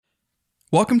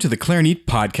Welcome to the Clarinet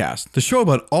Podcast, the show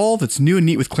about all that's new and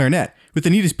neat with clarinet, with the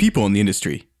neatest people in the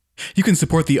industry. You can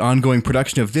support the ongoing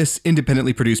production of this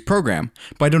independently produced program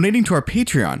by donating to our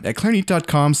Patreon at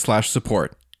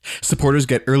clarinet.com/support. Supporters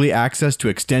get early access to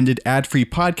extended ad-free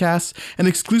podcasts and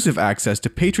exclusive access to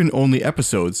patron-only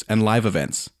episodes and live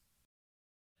events.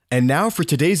 And now for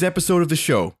today's episode of the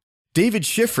show, David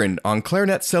Schifrin on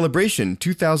Clarinet Celebration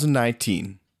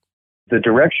 2019. The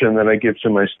direction that I give to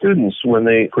my students when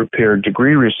they prepare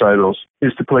degree recitals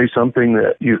is to play something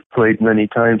that you've played many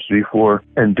times before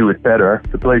and do it better,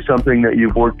 to play something that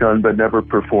you've worked on but never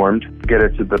performed, get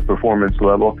it to the performance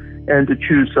level, and to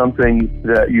choose something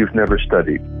that you've never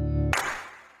studied.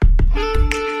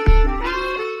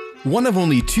 One of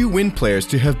only two wind players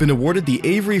to have been awarded the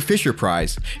Avery Fisher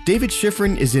Prize, David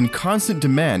Schifrin is in constant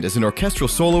demand as an orchestral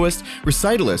soloist,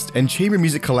 recitalist, and chamber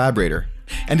music collaborator,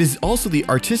 and is also the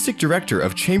artistic director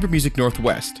of Chamber Music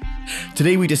Northwest.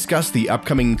 Today we discuss the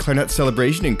upcoming Clarinet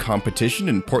Celebration and competition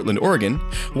in Portland, Oregon,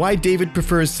 why David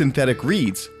prefers synthetic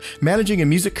reeds, managing a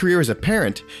music career as a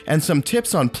parent, and some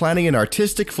tips on planning an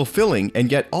artistic, fulfilling,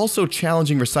 and yet also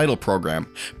challenging recital program,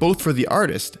 both for the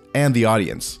artist and the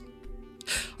audience.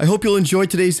 I hope you'll enjoy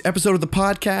today's episode of the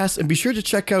podcast, and be sure to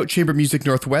check out Chamber Music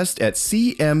Northwest at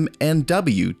cmnw.org.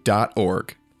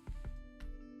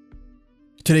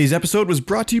 Today's episode was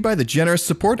brought to you by the generous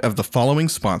support of the following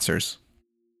sponsors.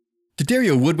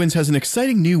 D'Addario Woodwinds has an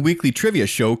exciting new weekly trivia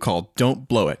show called Don't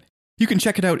Blow It. You can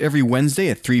check it out every Wednesday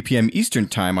at 3 p.m. Eastern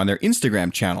Time on their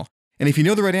Instagram channel, and if you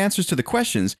know the right answers to the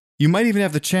questions, you might even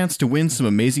have the chance to win some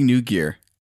amazing new gear.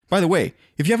 By the way,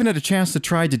 if you haven't had a chance to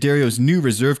try D'Addario's new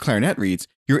reserve clarinet reeds,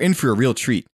 you're in for a real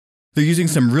treat. They're using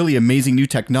some really amazing new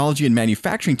technology and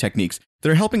manufacturing techniques that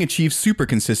are helping achieve super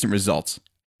consistent results.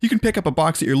 You can pick up a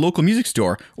box at your local music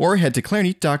store or head to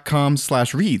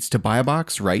clarinet.com/reeds to buy a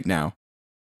box right now.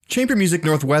 Chamber Music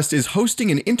Northwest is hosting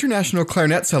an international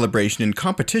clarinet celebration and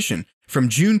competition from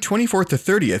June 24th to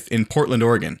 30th in Portland,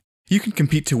 Oregon. You can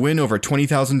compete to win over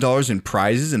 $20,000 in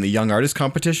prizes in the Young Artist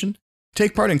Competition,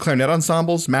 take part in clarinet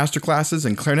ensembles, masterclasses,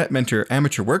 and clarinet mentor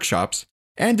amateur workshops,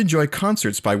 and enjoy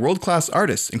concerts by world-class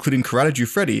artists including Corrado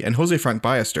Giuffretti and Jose Frank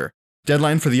Ballester.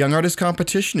 Deadline for the Young Artist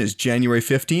Competition is January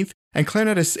 15th, and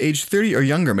clarinetists age 30 or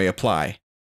younger may apply.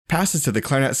 Passes to the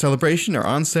Clarinet Celebration are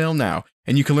on sale now,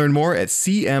 and you can learn more at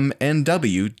cmnw.org.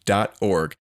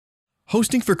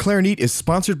 Hosting for Clarinet is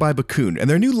sponsored by Bakun and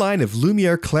their new line of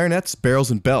Lumiere clarinets, barrels,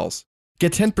 and bells.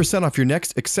 Get 10% off your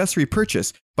next accessory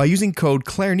purchase by using code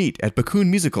Clarinet at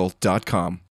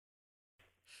bakunmusical.com.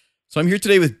 So I'm here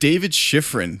today with David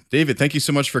Schifrin. David, thank you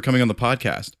so much for coming on the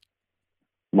podcast.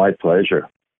 My pleasure.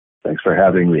 Thanks for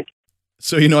having me.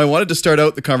 So, I wanted to start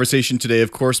out the conversation today,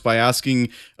 of course, by asking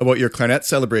about your clarinet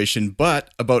celebration,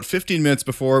 but about 15 minutes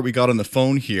before we got on the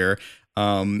phone here,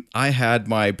 I had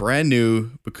my brand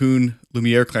new Bakun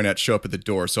Lumiere clarinet show up at the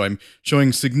door, so I'm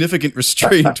showing significant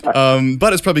restraint,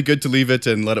 but it's probably good to leave it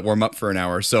and let it warm up for an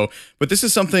hour. But this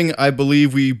is something I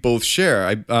believe we both share.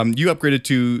 You upgraded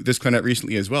to this clarinet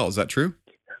recently as well. Is that true?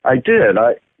 I did.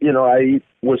 I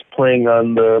was playing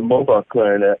on the Mobach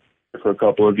clarinet for a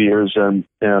couple of years, and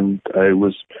I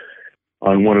was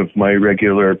on one of my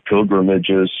regular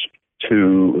pilgrimages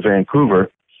to Vancouver.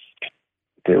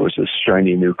 There was this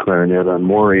shiny new clarinet on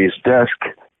Maury's desk,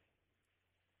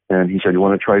 and he said, "You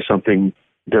want to try something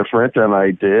different?" And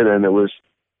I did, and it was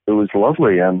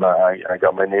lovely, and I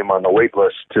got my name on the wait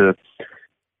list to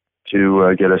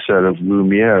get a set of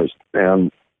Lumieres. And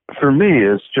for me,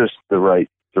 it's just the right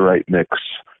mix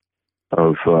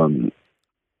of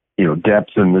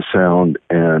depth in the sound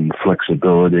and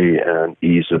flexibility and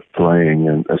ease of playing,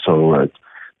 and so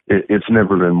it's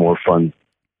never been more fun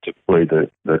to play the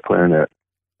clarinet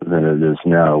than it is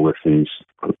now with these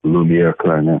Lumiere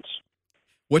clarinets.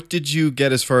 What did you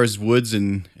get as far as woods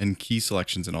and key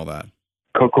selections and all that?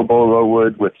 Cocobolo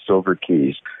wood with silver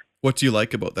keys. What do you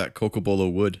like about that Cocobolo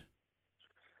wood?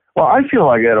 Well, I feel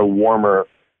I get a warmer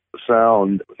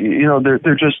sound.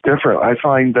 They're just different. I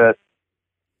find that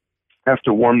I have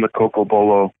to warm the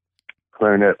Cocobolo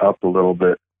clarinet up a little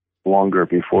bit longer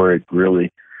before it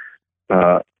really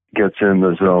gets in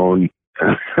the zone.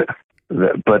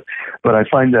 But I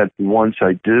find that once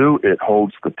I do, it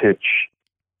holds the pitch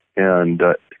and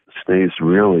stays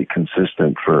really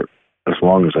consistent for as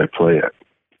long as I play it.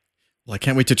 Well, I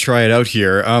can't wait to try it out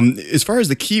here. As far as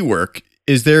the key work,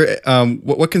 is there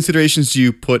what considerations do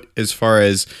you put as far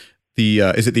as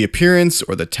is it the appearance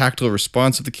or the tactile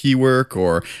response of the key work?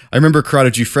 Or I remember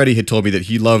Corrado Giuffretti had told me that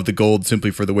he loved the gold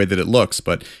simply for the way that it looks,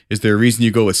 but is there a reason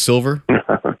you go with silver?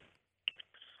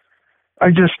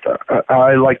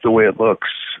 I like the way it looks.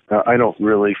 I don't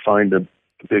really find a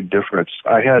big difference.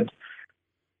 I had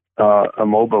a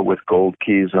MOBA with gold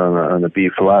keys on a B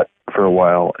flat for a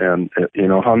while, and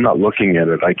if I'm not looking at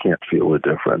it, I can't feel the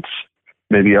difference.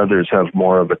 Maybe others have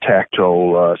more of a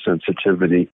tactile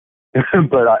sensitivity,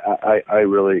 but I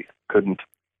really couldn't.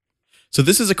 So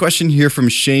this is a question here from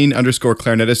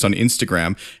Shane_clarinetist on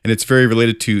Instagram, and it's very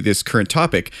related to this current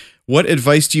topic. What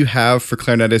advice do you have for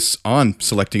clarinetists on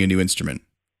selecting a new instrument?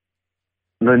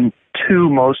 The two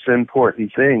most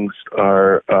important things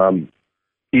are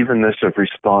evenness of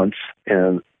response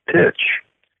and pitch.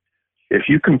 If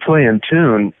you can play in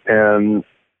tune and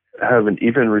have an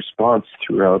even response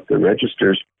throughout the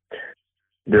registers,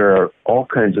 there are all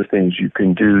kinds of things you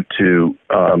can do to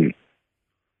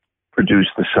produce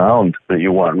the sound that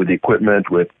you want with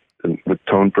equipment, with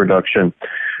tone production.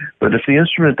 But if the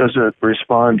instrument doesn't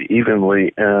respond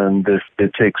evenly, and if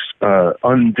it takes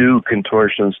undue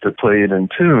contortions to play it in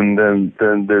tune,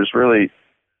 then there's really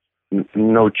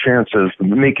no chance of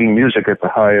making music at the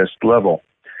highest level.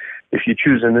 If you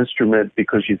choose an instrument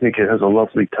because you think it has a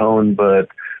lovely tone, but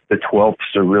the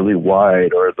 12ths are really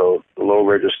wide, or the low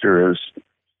register is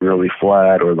really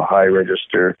flat, or the high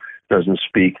register doesn't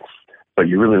speak, but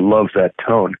you really love that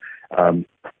tone,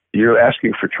 you're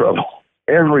asking for trouble.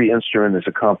 Every instrument is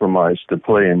a compromise to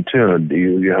play in tune.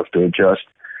 You have to adjust,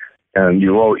 and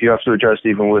you have to adjust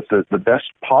even with the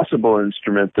best possible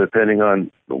instrument, depending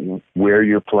on where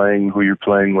you're playing, who you're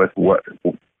playing with, what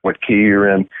key you're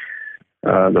in,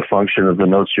 the function of the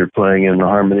notes you're playing in, the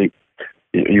harmony.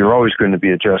 You're always going to be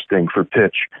adjusting for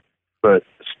pitch. But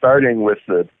starting with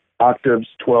the octaves,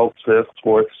 12th, 5th,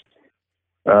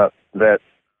 4th, that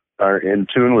are in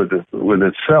tune with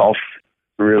itself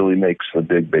really makes a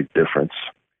big, big difference.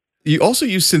 You also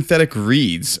use synthetic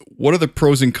reeds. What are the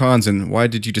pros and cons, and why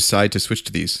did you decide to switch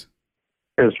to these?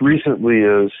 As recently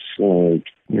as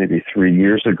maybe 3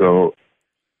 years ago,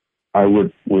 I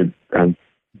would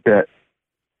bet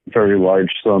very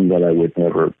large sum that I would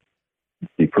never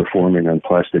be performing on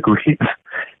plastic reeds.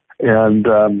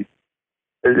 And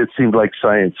it seemed like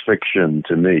science fiction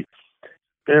to me.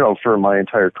 For my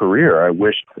entire career, I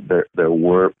wished that there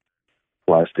were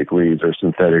plastic reeds or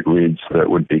synthetic reeds that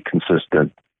would be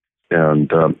consistent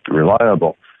and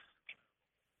reliable.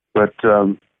 But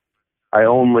I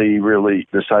only really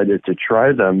decided to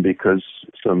try them because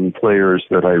some players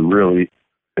that I really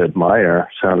admire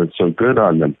sounded so good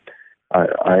on them.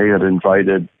 I had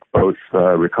invited both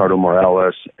Ricardo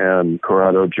Morales and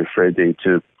Corrado Giuffredi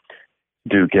to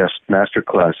do guest master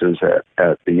classes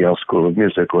at the Yale School of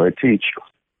Music where I teach,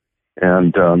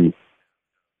 and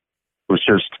was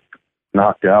just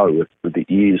knocked out with the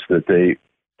ease that they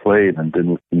played and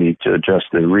didn't need to adjust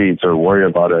their reeds or worry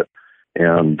about it.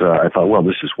 And I thought, well,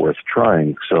 this is worth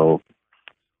trying. So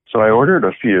I ordered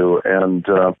a few, and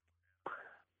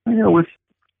with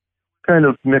kind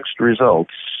of mixed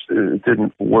results. It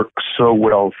didn't work so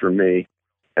well for me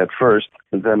at first.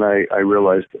 And then I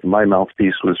realized my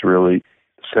mouthpiece was really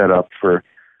set up for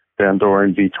Van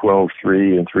Doren V12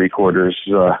 3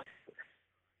 3/4,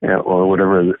 or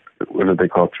whatever. What do they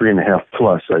call 3.5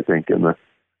 plus? I think in the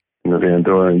Van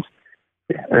Dorens,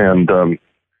 and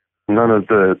none of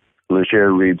the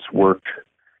Leger reeds worked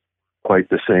quite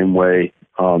the same way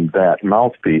on that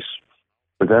mouthpiece.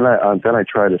 But then I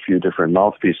tried a few different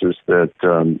mouthpieces that.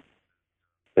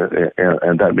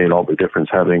 And that made all the difference,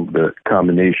 having the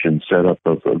combination setup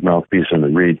of the mouthpiece and the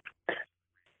reed.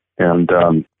 And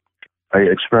I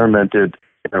experimented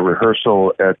in a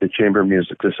rehearsal at the Chamber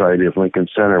Music Society of Lincoln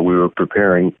Center. We were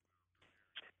preparing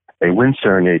a wind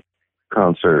serenade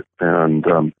concert, and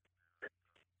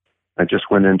I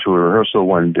just went into a rehearsal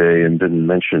one day and didn't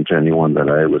mention to anyone that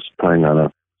I was playing on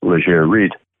a Leger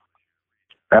reed.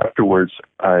 Afterwards,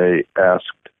 I asked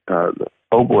the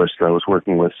oboist I was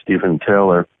working with, Stephen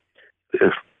Taylor,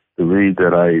 if the reed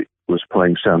that I was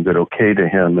playing sounded okay to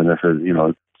him, and if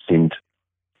it seemed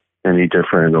any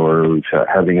different, or was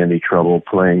having any trouble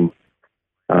playing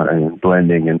and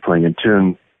blending and playing in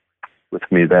tune with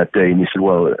me that day. And he said,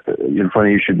 well,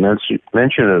 funny you should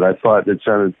mention it. I thought it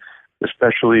sounded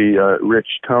especially rich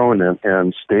tone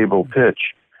and stable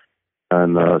pitch.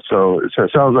 And so it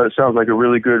sounds like a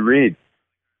really good reed.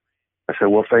 I said,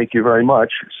 well, thank you very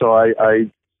much. So I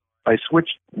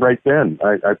switched right then.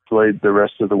 I played the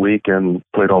rest of the week and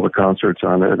played all the concerts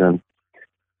on it. And,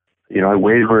 I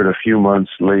wavered a few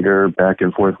months later, back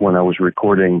and forth, when I was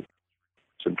recording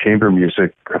some chamber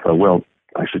music. I thought, well,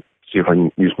 I should see if I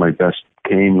can use my best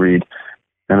cane reed.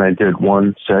 And I did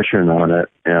one session on it,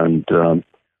 and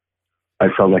I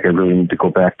felt like I really need to go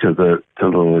back to the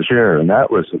Leger. And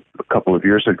that was a couple of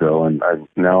years ago. And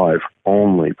now I've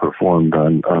only performed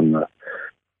on the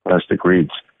plastic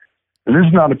reeds. And this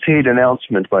is not a paid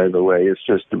announcement, by the way. It's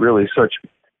just really such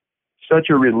such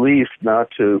a relief not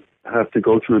to have to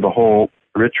go through the whole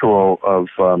ritual of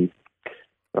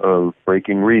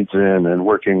breaking reeds in and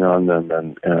working on them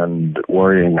and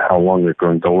worrying how long they're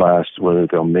going to last, whether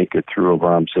they'll make it through a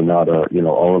Brahms sonata,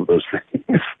 all of those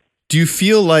things. Do you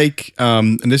feel like,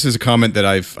 and this is a comment that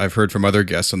I've heard from other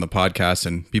guests on the podcast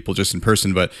and people just in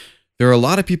person, but there are a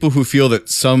lot of people who feel that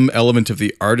some element of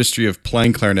the artistry of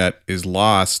playing clarinet is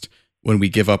lost when we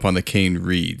give up on the cane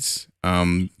reeds.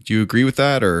 Do you agree with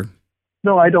that, or?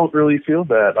 No, I don't really feel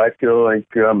that. I feel like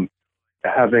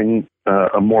having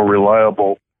a more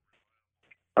reliable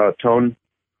tone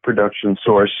production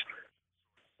source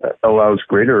allows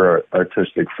greater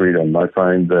artistic freedom. I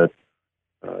find that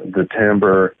the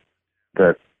timbre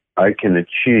that I can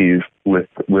achieve with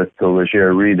the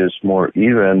Leger reed is more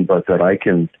even, but that I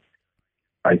can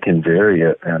vary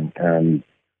it and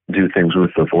do things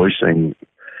with the voicing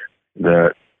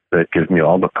that give me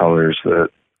all the colors that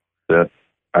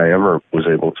I ever was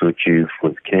able to achieve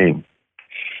with cane.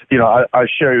 I'll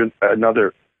share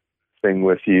another thing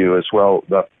with you as well.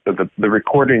 The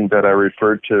recording that I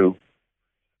referred to,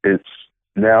 it's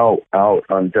now out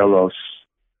on Delos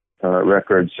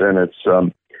Records, and it's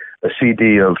a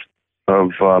CD of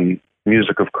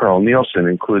music of Carl Nielsen,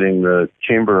 including the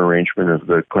chamber arrangement of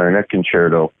the Clarinet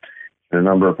Concerto, and a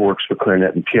number of works for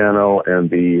clarinet and piano, and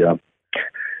the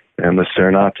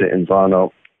Serenata in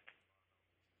Vano.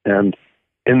 And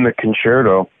in the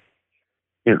concerto,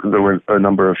 there were a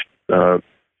number of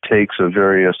takes of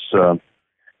various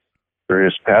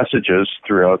passages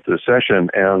throughout the session,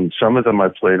 and some of them I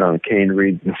played on a cane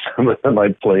reed, and some of them I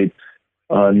played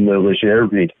on the Leger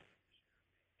reed.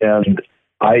 And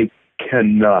I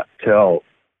cannot tell,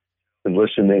 in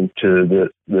listening to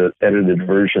the edited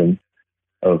version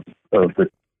of the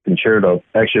concerto.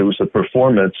 Actually, it was a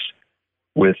performance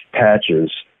with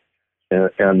patches,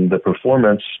 and the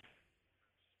performance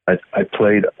I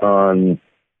played on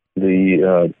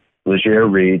the Leger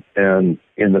reed, and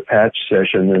in the patch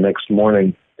session the next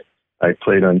morning I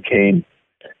played on cane.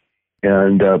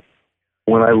 And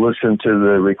when I listened to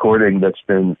the recording that's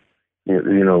been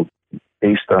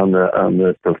based on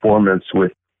the performance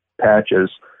with patches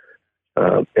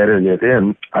edited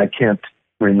in, I can't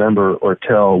remember or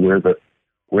tell where the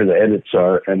edits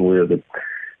are and where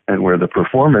the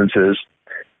performance is.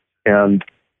 And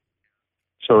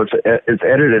so it's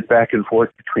edited back and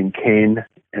forth between cane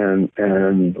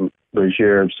and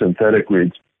Leger synthetic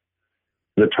reeds.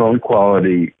 The tone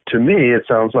quality, to me, it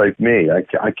sounds like me.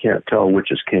 I can't tell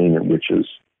which is cane and which is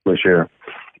Leger.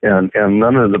 And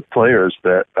none of the players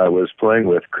that I was playing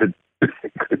with could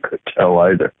tell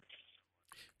either.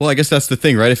 Well, I guess that's the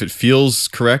thing, right? If it feels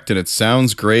correct and it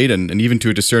sounds great, and even to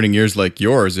a discerning ears like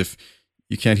yours, if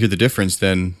you can't hear the difference,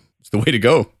 then it's the way to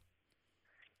go.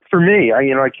 For me,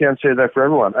 I can't say that for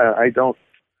everyone. I don't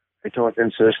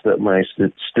insist that my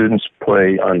students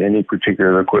play on any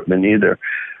particular equipment either.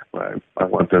 I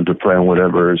want them to play on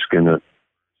whatever is going to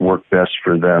work best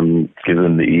for them, give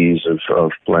them the ease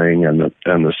of playing and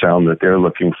the sound that they're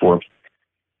looking for.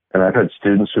 And I've had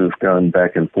students who've gone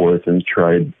back and forth and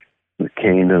tried the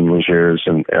cane and Legers,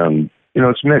 and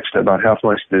it's mixed. About half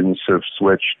my students have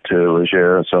switched to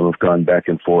Leger, and some have gone back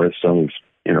and forth. Some have,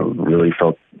 really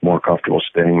felt more comfortable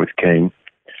staying with cane.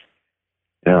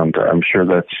 And I'm sure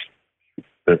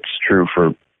that's true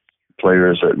for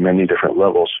players at many different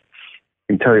levels.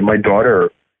 I can tell you, my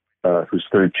daughter, who's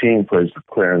 13, plays the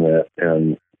clarinet,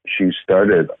 and she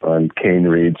started on cane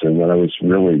reeds, and then I was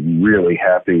really, really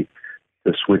happy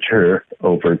to switch her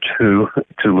over to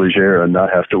Leger and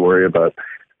not have to worry about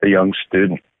a young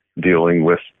student dealing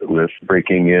with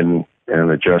breaking in and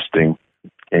adjusting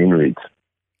cane reeds.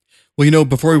 Well,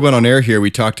 before we went on air here, we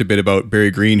talked a bit about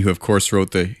Barry Green, who, of course,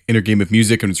 wrote The Inner Game of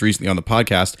Music and was recently on the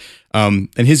podcast. And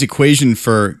his equation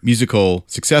for musical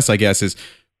success, I guess, is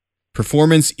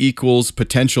performance equals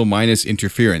potential minus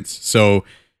interference. So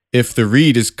if the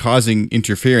reed is causing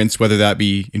interference, whether that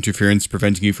be interference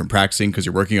preventing you from practicing because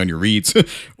you're working on your reeds,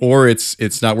 or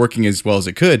it's not working as well as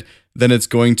it could, then it's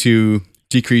going to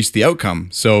decrease the outcome.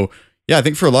 So yeah, I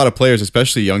think for a lot of players,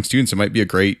 especially young students, it might be a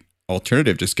great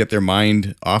alternative. Just get their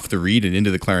mind off the reed and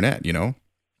into the clarinet,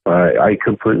 I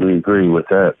completely agree with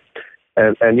that.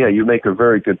 And yeah, you make a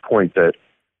very good point that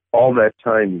all that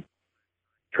time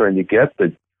trying to get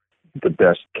the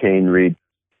best cane reed,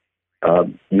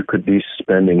 you could be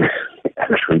spending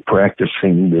actually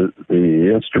practicing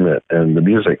the instrument and the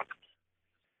music.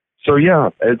 So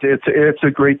yeah, it's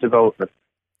a great development.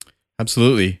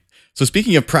 Absolutely. So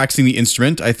speaking of practicing the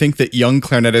instrument, I think that young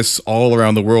clarinetists all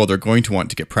around the world are going to want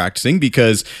to get practicing,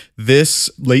 because this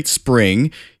late spring,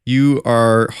 you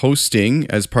are hosting,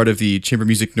 as part of the Chamber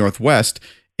Music Northwest,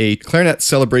 a clarinet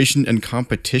celebration and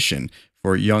competition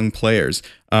for young players.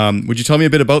 Would you tell me a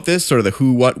bit about this, sort of the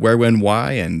who, what, where, when,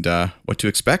 why, and what to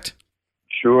expect?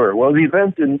 Sure. Well, the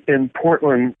event in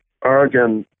Portland,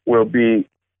 Oregon will be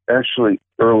actually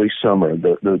early summer,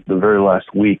 the very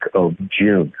last week of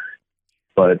June.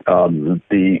 But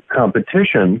the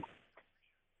competition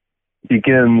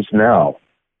begins now.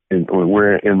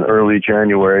 We're in early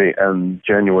January, and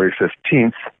January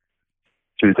 15th,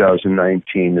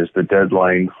 2019 is the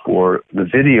deadline for the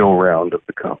video round of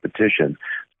the competition.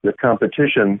 The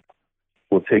competition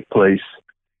will take place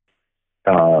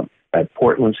at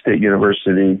Portland State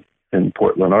University in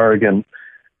Portland, Oregon,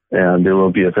 and there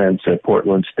will be events at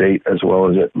Portland State as well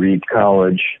as at Reed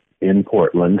College in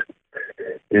Portland.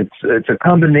 It's a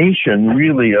combination,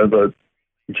 really, of a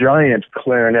giant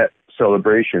clarinet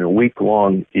celebration, a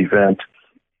week-long event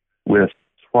with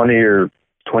 20 or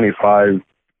 25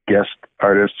 guest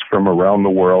artists from around the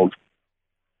world.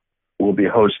 We'll be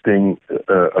hosting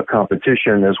a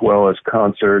competition as well as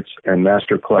concerts and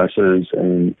master classes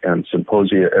and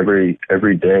symposia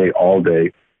every day, all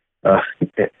day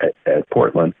at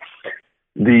Portland.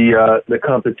 The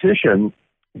competition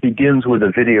begins with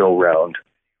a video round.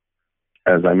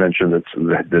 As I mentioned,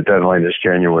 the deadline is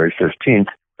January 15th.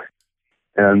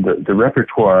 And the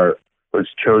repertoire was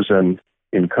chosen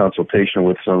in consultation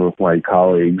with some of my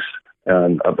colleagues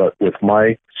and with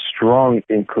my strong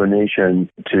inclination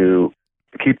to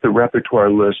keep the repertoire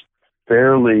list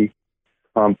fairly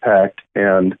compact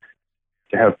and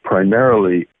to have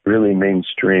primarily really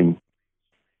mainstream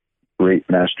great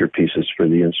masterpieces for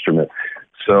the instrument.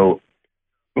 So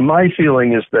my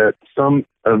feeling is that some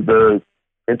of the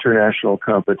international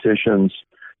competitions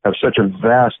have such a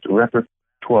vast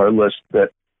repertoire list that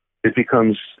it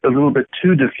becomes a little bit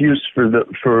too diffuse for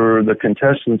the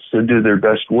contestants to do their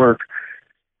best work,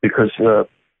 because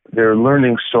they're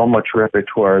learning so much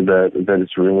repertoire that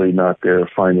it's really not their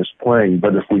finest playing.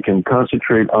 But if we can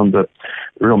concentrate on the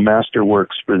real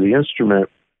masterworks for the instrument,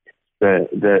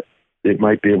 that it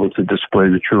might be able to display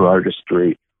the true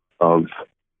artistry of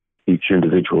each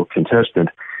individual contestant.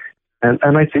 And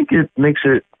I think it makes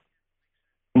it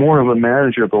more of a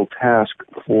manageable task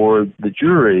for the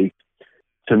jury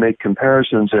to make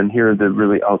comparisons and hear the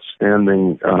really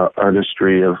outstanding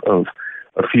artistry of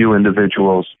a few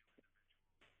individuals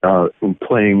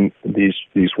playing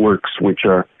these works, which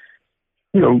are,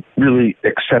 really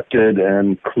accepted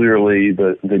and clearly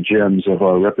the gems of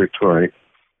our repertoire.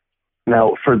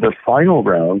 Now, for the final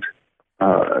round,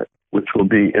 which will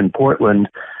be in Portland,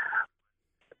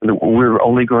 we're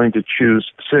only going to choose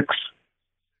 6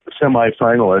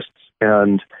 semifinalists,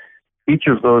 and each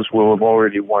of those will have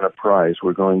already won a prize.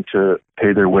 We're going to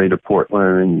pay their way to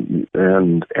Portland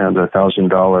and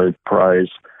 $1,000 prize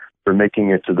for making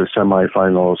it to the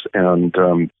semifinals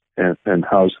and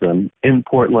house them in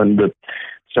Portland. The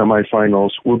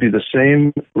semifinals will be the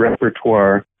same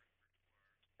repertoire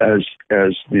as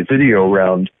the video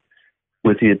round,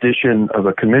 with the addition of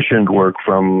a commissioned work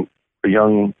from a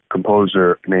young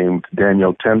composer named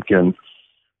Daniel Temkin,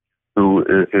 who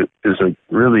is a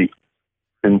really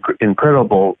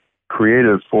incredible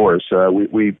creative force.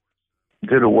 We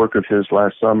did a work of his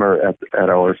last summer at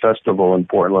our festival in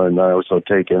Portland, and I was so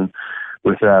taken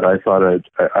with that. I thought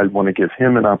I'd want to give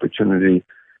him an opportunity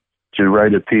to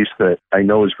write a piece that I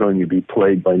know is going to be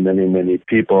played by many, many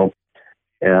people,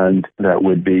 and that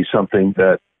would be something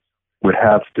that would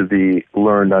have to be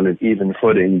learned on an even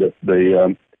footing.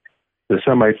 The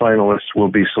semifinalists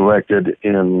will be selected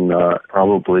in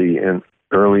probably in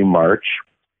early March,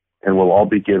 and will all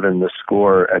be given the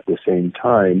score at the same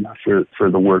time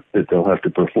for the work that they'll have to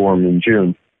perform in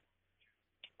June,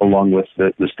 along with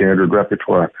the standard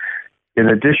repertoire. In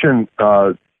addition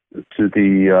to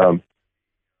the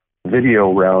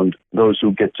video round, those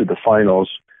who get to the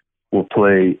finals will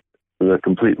play the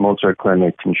complete Mozart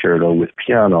Clarinet Concerto with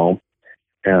piano,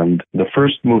 and the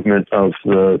first movement of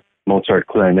the Mozart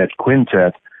Clarinet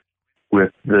Quintet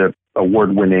with the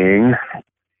award-winning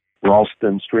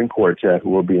Ralston String Quartet, who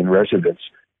will be in residence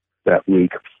that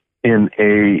week, in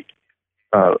a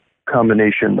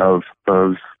combination of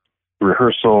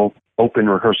rehearsal, open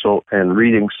rehearsal, and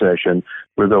reading session,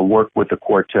 where they'll work with the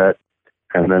quartet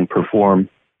and then perform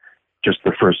just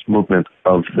the first movement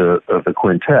of the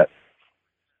quintet.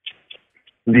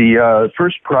 The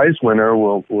first prize winner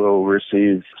will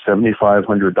receive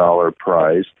 $7,500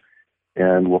 prize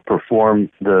and will perform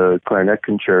the Clarinet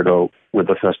Concerto with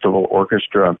the festival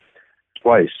orchestra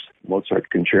twice, Mozart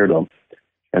Concerto,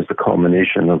 as the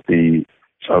culmination of the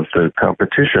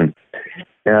competition.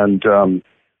 And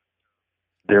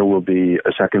there will be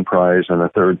a second prize and a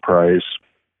third prize,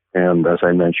 and as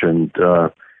I mentioned,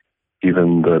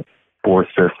 even the fourth,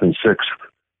 fifth, and sixth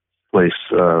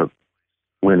place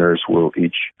winners will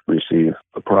each receive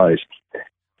a prize.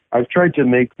 I've tried to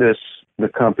make this the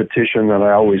competition that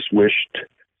I always wished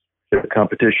the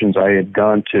competitions I had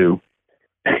gone to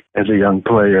as a young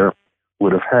player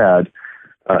would have had,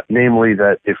 namely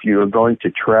that if you are going to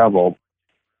travel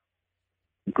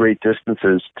great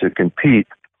distances to compete,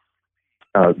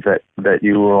 that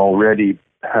you will already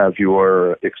have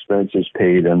your expenses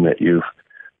paid and that you've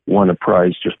won a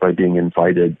prize just by being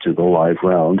invited to the live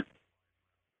round.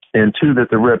 And two, that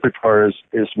the repertoire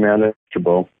is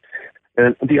manageable.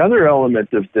 And the other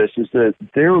element of this is that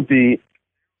there will be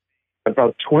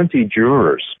about 20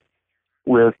 jurors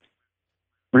with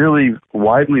really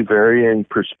widely varying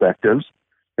perspectives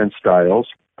and styles.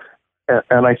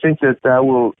 And I think that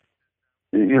will,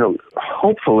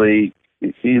 hopefully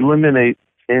eliminate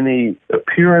any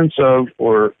appearance of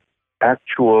or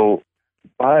actual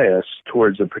bias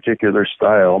towards a particular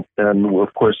style. And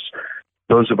of course,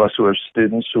 those of us who are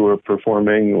students who are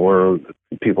performing or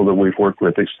people that we've worked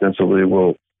with extensively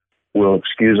will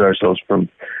excuse ourselves from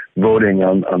voting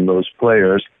on those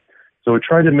players. So we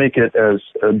try to make it as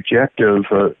objective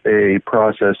a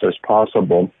process as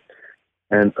possible.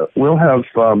 And we'll have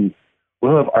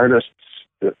artists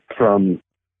from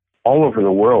all over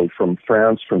the world, from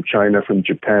France, from China, from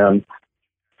Japan,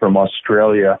 from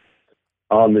Australia,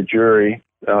 on the jury,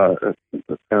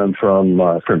 and from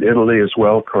Italy as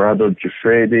well. Corrado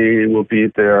Giuffredi will be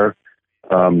there.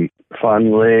 Fan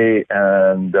Lei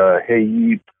and He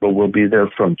Yi will be there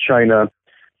from China.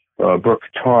 Brooke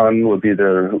Tan will be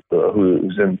there,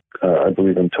 who's in, I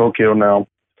believe, in Tokyo now.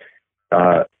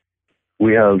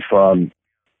 We have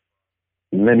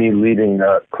many leading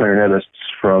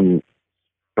clarinetists from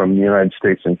the United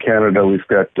States and Canada. We've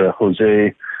got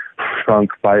Jose Frank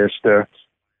Ballester,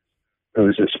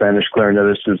 who's a Spanish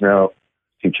clarinetist who's now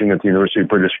teaching at the University of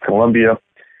British Columbia.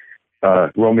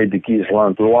 Romy de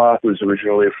Guise-Langlois, who's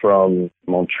originally from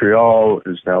Montreal,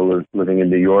 is now living in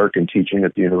New York and teaching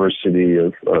at the University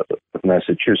of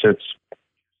Massachusetts.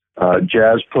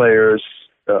 Jazz players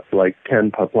like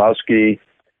Ken Poplawski,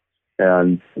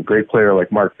 and a great player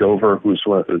like Mark Dover, who's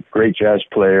a great jazz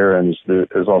player and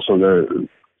is also the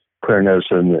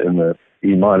clarinetist in the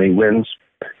Imani Winds.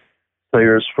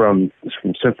 Players from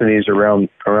symphonies around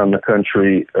the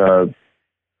country,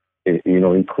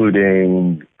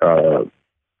 including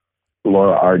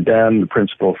Laura Arden, the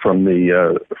principal from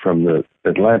the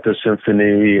Atlanta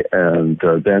Symphony, and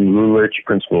Ben Lulich,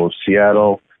 principal of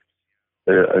Seattle,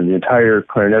 the entire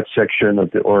clarinet section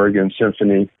of the Oregon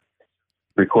Symphony,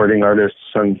 recording artist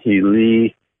Sung Hee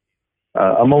Lee.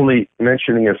 I'm only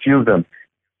mentioning a few of them.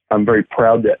 I'm very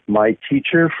proud that my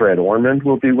teacher, Fred Ormond,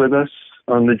 will be with us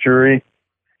on the jury.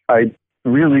 I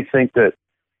really think that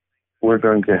we're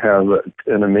going to have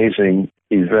an amazing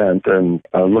event, and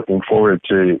looking forward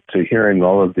to hearing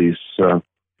all of these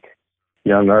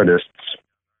young artists.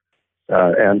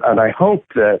 And I hope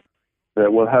that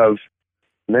we'll have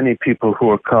many people who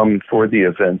will come for the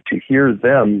event to hear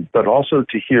them, but also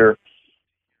to hear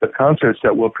the concerts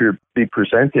that we'll be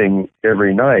presenting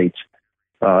every night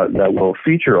that will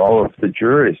feature all of the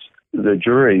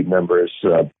jury members.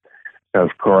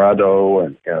 Have Corrado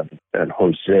and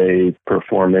Jose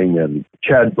performing, and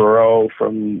Chad Burrow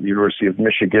from the University of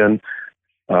Michigan.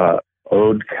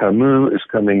 Aude Camus is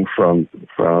coming from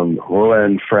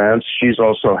Rouen, France. She's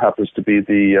also happens to be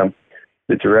the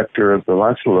director of the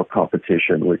Lancelot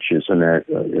competition, which is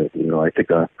I think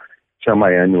a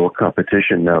semi-annual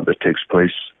competition now that takes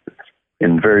place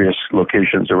in various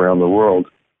locations around the world.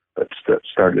 That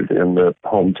started in the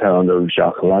hometown of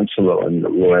Jacques Lancelot in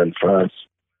Rouen, France,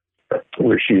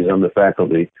 where she's on the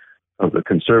faculty of the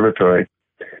conservatory.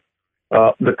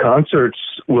 The concerts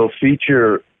will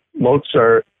feature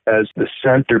Mozart as the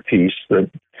centerpiece that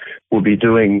will be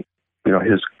doing,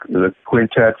 the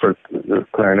quintet for the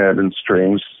clarinet and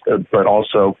strings, but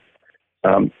also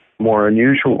more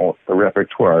unusual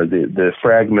repertoire, the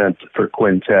fragment for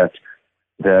quintet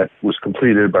that was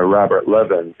completed by Robert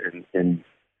Levin in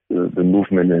the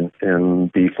movement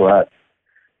in B flat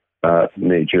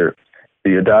major.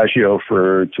 The Adagio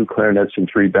for 2 clarinets and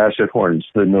 3 basset horns,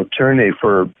 the Notturne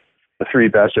for 3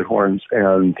 basset horns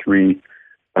and 3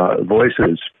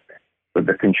 voices. But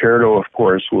the concerto, of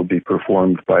course, will be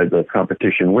performed by the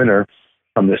competition winner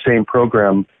on the same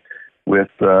program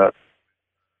with a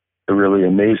really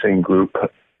amazing group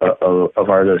of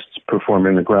artists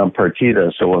performing the Grand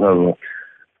Partita. So we'll have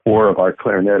 4 of our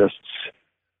clarinetists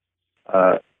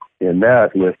in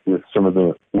that with some of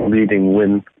the leading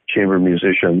wind chamber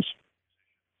musicians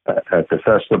at the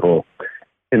festival.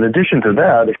 In addition to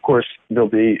that, of course, there'll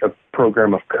be a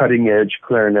program of cutting-edge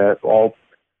clarinet, all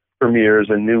premieres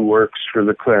and new works for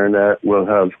the clarinet. We'll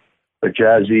have a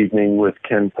jazz evening with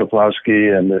Ken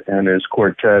Poplowski and his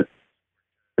quartet,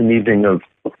 an evening of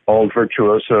all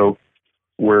virtuoso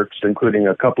works, including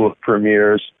a couple of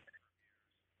premieres,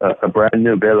 a brand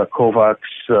new Bela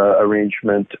Kovacs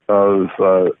arrangement of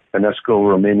Enescu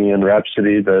Romanian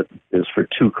Rhapsody that is for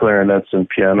two clarinets and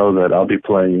piano that I'll be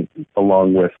playing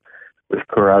along with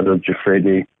Corrado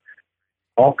Giuffredi.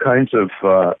 All kinds of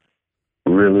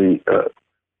really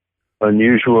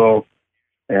unusual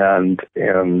and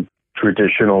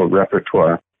traditional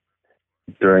repertoire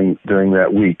during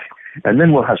that week. And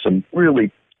then we'll have some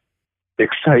really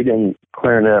exciting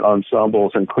clarinet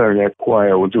ensembles and clarinet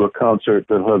choir. We'll do a concert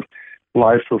that'll have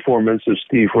live performance of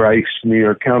Steve Reich's New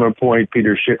York Counterpoint,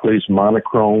 Peter Schickli's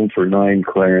Monochrome for 9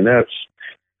 clarinets,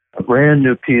 a brand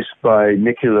new piece by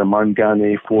Nicola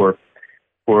Mangani for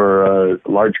a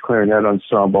large clarinet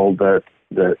ensemble that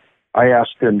I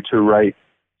asked him to write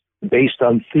based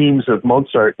on themes of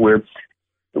Mozart, which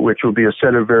will be a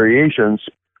set of variations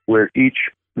where each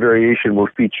variation will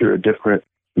feature a different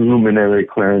luminary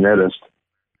clarinetist.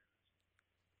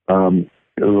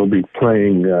 We'll be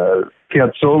playing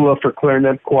Piazzolla for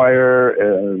clarinet choir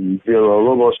and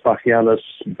Villa-Lobos Pachianas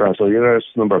Brasileiras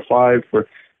number 5 for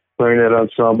clarinet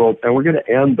ensemble. And we're going to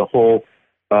end the whole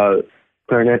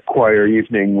clarinet choir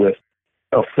evening with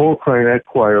a full clarinet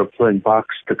choir playing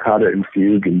Bach's Toccata and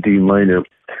Fugue in D minor.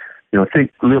 You know,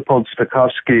 think Leopold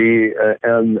Stokowski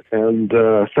and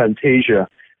Fantasia,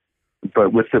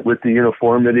 but with the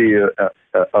uniformity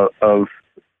of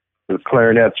the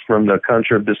clarinets from the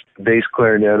contrabass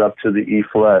clarinet up to the E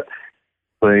flat,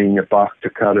 playing a Bach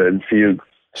Toccata and Fugue.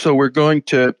 So we're going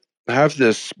to have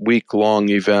this week-long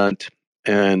event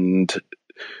and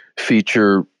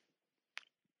feature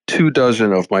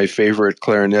 24 of my favorite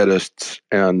clarinetists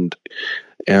and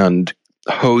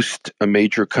host a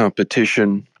major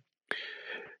competition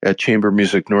at Chamber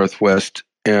Music Northwest.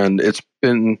 And it's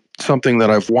been something that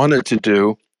I've wanted to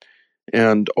do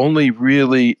and only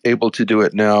really able to do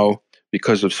it now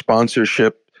because of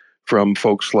sponsorship from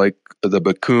folks like the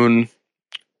Bakun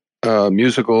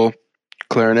musical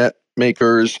clarinet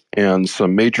makers and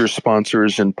some major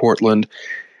sponsors in Portland,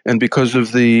 and because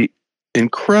of the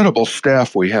incredible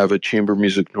staff we have at Chamber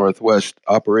Music Northwest,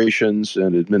 operations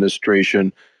and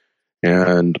administration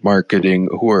and marketing,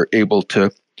 who are able to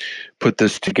put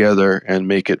this together and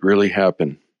make it really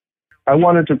happen. I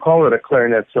wanted to call it a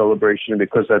clarinet celebration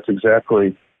because that's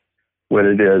exactly what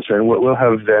it is. And we'll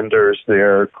have vendors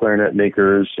there, clarinet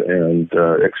makers and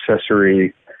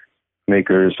accessory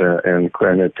makers and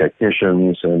clarinet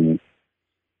technicians. And,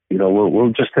 you know,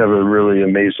 we'll just have a really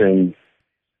amazing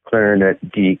clarinet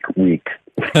geek week.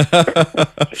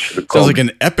 Sounds like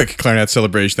an epic clarinet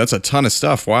celebration. That's a ton of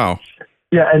stuff. Wow.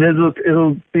 Yeah, and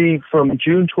it'll be from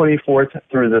June 24th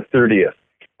through the 30th.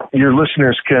 Your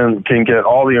listeners can get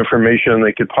all the information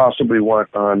they could possibly want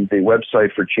on the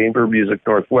website for Chamber Music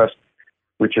Northwest,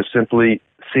 which is simply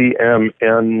cmnw.org.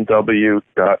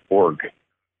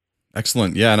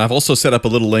 Excellent. Yeah, and I've also set up a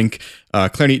little link,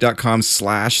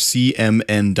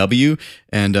 clarinet.com/CMNW,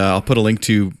 and I'll put a link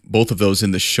to both of those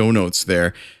in the show notes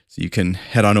there, so you can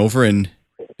head on over and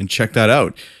check that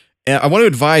out. And I want to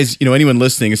advise, anyone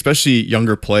listening, especially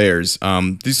younger players,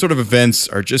 these sort of events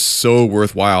are just so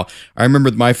worthwhile. I remember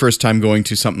my first time going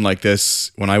to something like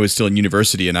this when I was still in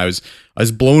university, and I was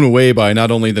blown away by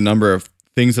not only the number of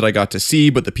things that I got to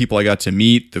see, but the people I got to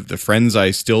meet, the friends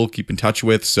I still keep in touch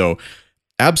with. So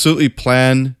absolutely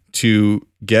plan to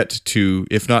get to,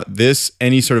 if not this,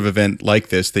 any sort of event like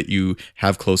this that you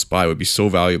have close by would be so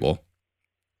valuable.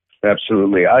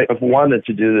 Absolutely. I've wanted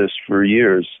to do this for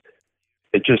years.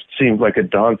 It just seemed like a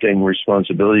daunting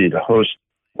responsibility to host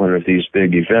one of these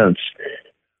big events.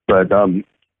 But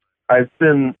I've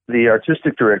been the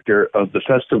artistic director of the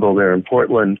festival there in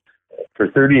Portland for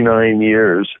 39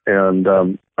 years, and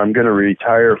I'm going to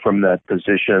retire from that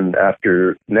position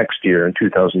after next year in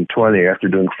 2020, after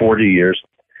doing 40 years.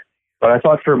 But I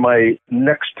thought for my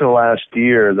next to last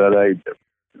year that I'd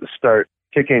start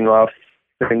kicking off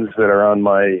things that are on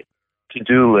my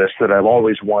to-do list that I've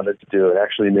always wanted to do and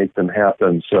actually make them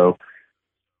happen. So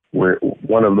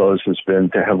one of those has been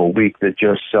to have a week that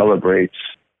just celebrates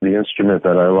the instrument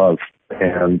that I love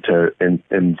and to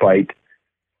invite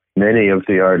many of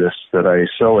the artists that I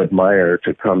so admire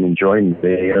to come and join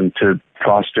me and to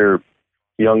foster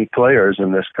young players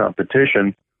in this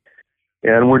competition.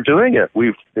 And we're doing it.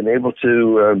 We've been able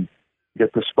to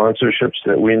get the sponsorships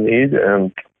that we need,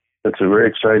 and it's a very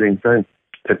exciting thing.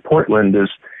 Portland is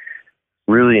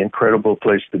really incredible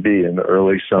place to be in the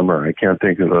early summer. I can't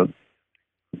think of a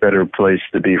better place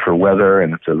to be for weather,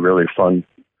 and it's a really fun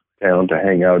town to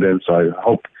hang out in. So I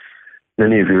hope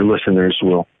many of your listeners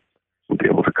will be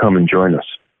able to come and join us.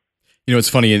 You know, it's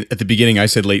funny, at the beginning I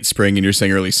said late spring and you're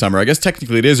saying early summer. I guess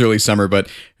technically it is early summer, but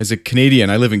as a Canadian,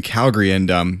 I live in Calgary, and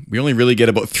we only really get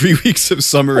about 3 weeks of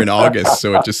summer in August.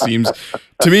 So it just seems,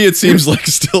 to me, it seems like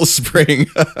still spring.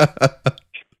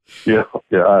 Yeah,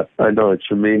 I know what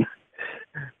you mean.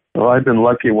 Well, I've been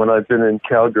lucky when I've been in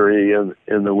Calgary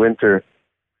in the winter.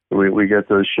 We get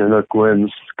those Chinook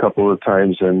winds a couple of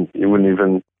times, and you wouldn't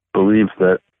even believe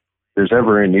that there's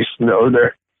ever any snow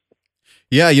there.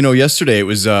 Yeah, you know, yesterday it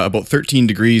was about 13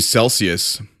 degrees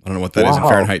Celsius. I don't know what that is in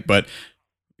Fahrenheit, but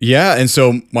yeah. And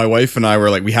so my wife and I were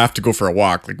like, we have to go for a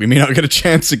walk. Like, we may not get a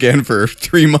chance again for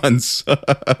 3 months.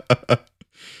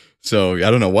 So I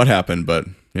don't know what happened, but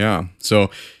yeah. So,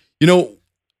 you know,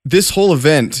 this whole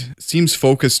event seems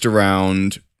focused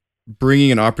around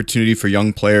bringing an opportunity for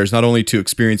young players, not only to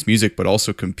experience music, but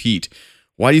also compete.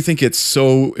 Why do you think it's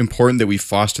so important that we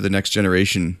foster the next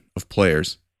generation of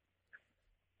players?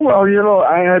 Well, you know,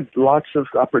 I had lots of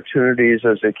opportunities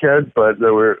as a kid, but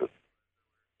there were,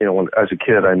 you know, as a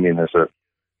kid, I mean, as a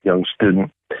young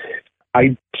student,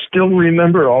 I still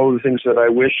remember all the things that I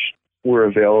wish were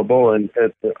available. And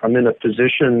I'm in a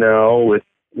position now with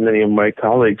many of my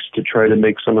colleagues to try to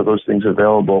make some of those things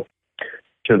available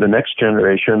to the next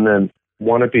generation, and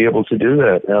want to be able to do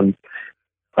that. And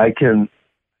I can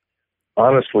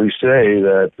honestly say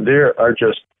that there are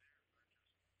just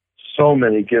so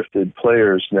many gifted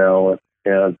players now,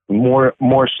 and more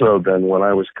so than when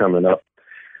I was coming up,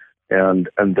 and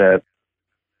that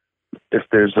if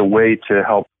there's a way to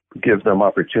help give them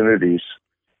opportunities,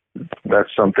 that's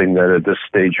something that at this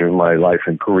stage in my life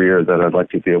and career that I'd like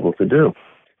to be able to do.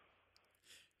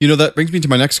 You know, that brings me to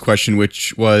my next question,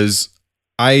 which was,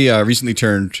 I recently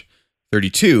turned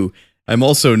 32. I'm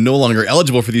also no longer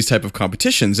eligible for these type of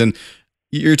competitions. And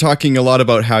you're talking a lot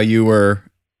about how you were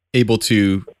able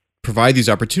to provide these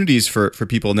opportunities for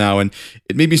people now. And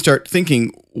it made me start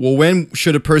thinking, well, when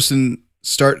should a person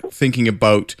start thinking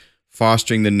about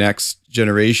fostering the next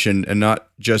generation and not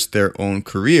just their own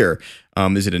career?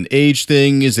 Is it an age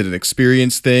thing? Is it an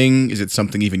experience thing? Is it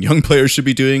something even young players should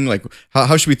be doing? Like,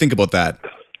 how should we think about that?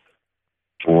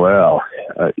 Well,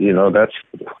 you know, that's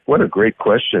what a great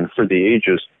question for the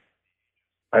ages.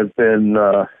 I've been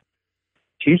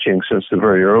teaching since the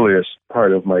very earliest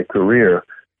part of my career.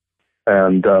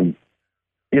 And,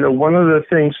 you know, one of the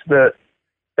things that,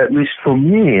 at least for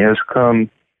me, has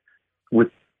come with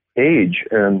age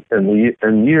and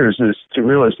years is to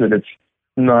realize that it's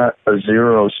not a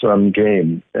zero-sum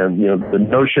game. And, you know, the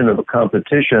notion of a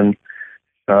competition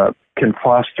can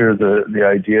foster the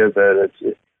idea that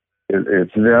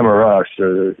it's them or us,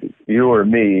 or you or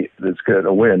me that's going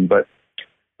to win. But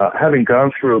having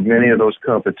gone through many of those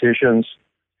competitions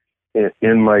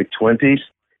in my 20s,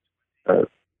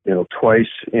 you know, twice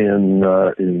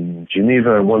in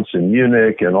Geneva and once in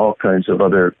Munich, and all kinds of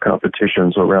other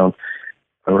competitions around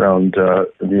the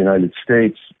United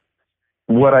States.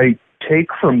 What I take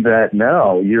from that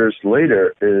now, years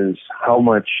later, is how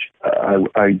much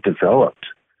I developed,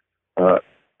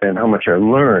 and how much I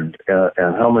learned,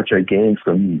 and how much I gained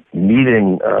from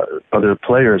meeting other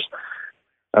players.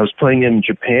 I was playing in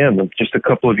Japan just a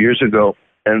couple of years ago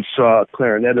and saw a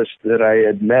clarinetist that I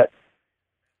had met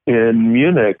in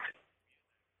Munich,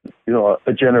 you know,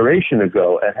 a generation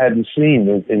ago, and hadn't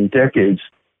seen in decades.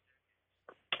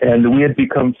 And we had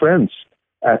become friends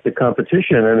at the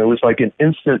competition, and it was like an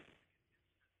instant,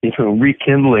 you know,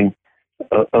 rekindling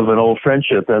of an old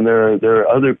friendship. And there are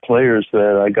other players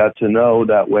that I got to know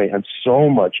that way, and so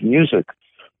much music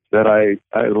that I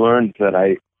learned that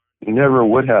I never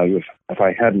would have if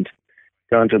I hadn't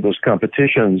gone to those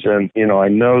competitions. And, you know, I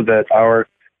know that our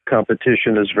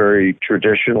competition is very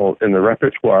traditional in the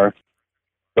repertoire,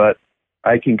 but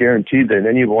I can guarantee that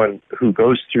anyone who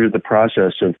goes through the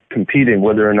process of competing,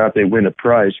 whether or not they win a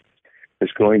prize,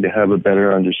 is going to have a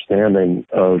better understanding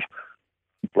of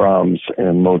Brahms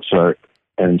and Mozart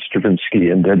and Stravinsky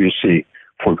and Debussy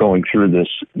for going through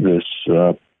this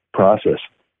process.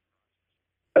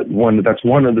 That's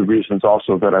one of the reasons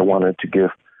also that I wanted to give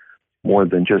more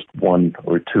than just one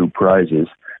or two prizes,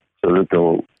 so that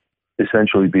there'll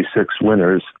essentially be 6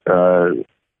 winners. That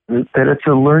it's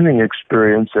a learning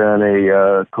experience and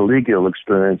a collegial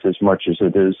experience as much as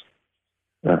it is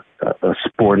a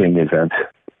sporting event.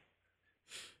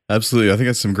 Absolutely. I think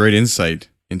that's some great insight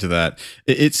into that.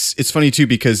 It's funny too,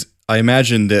 because I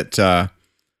imagine that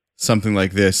something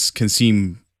like this can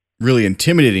seem really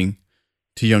intimidating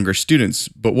to younger students,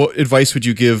 but what advice would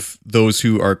you give those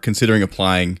who are considering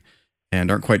applying and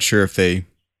aren't quite sure if they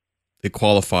they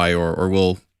qualify or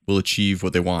will achieve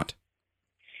what they want?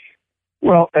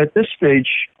 Well, at this stage,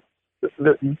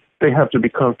 they have to be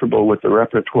comfortable with the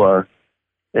repertoire,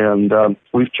 and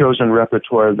we've chosen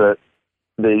repertoire that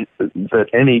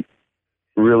any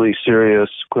really serious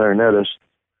clarinetist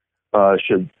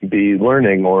should be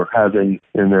learning or have in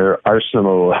their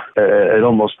arsenal at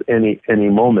almost any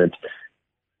moment.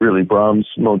 Really, Brahms,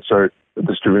 Mozart,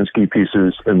 the Stravinsky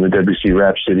pieces, and the Debussy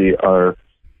Rhapsody are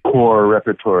core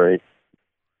repertory.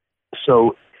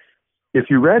 So, if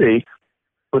you're ready,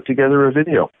 put together a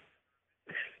video.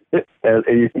 And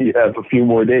you have a few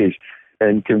more days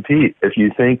and compete. If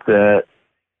you think that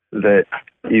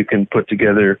you can put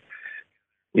together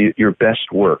your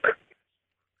best work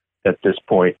at this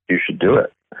point, you should do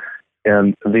it.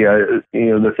 And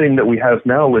the thing that we have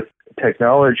now with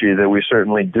technology that we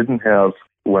certainly didn't have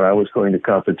when I was going to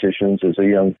competitions as a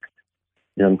young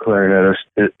clarinetist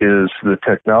is the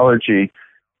technology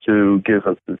to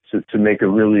make a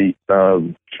really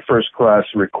first class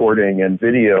recording and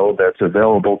video that's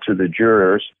available to the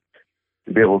jurors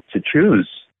to be able to choose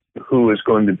who is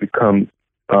going to become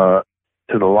to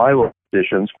the live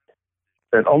auditions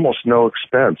at almost no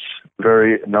expense,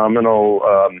 very nominal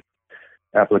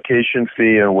application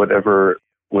fee and whatever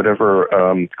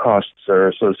costs are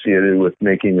associated with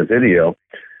making a video.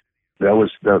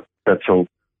 That's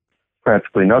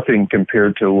practically nothing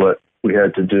compared to what we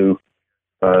had to do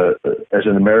as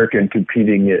an American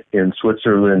competing in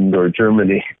Switzerland or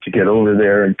Germany to get over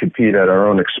there and compete at our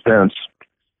own expense.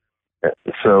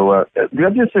 So the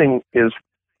other thing is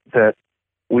that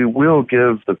we will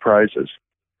give the prizes.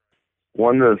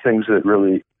 One of the things that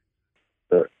really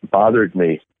bothered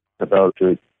me about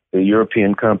the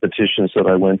European competitions that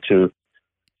I went to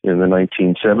in the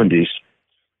 1970s,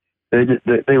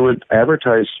 they would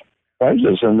advertise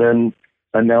prizes and then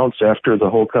announce after the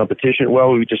whole competition,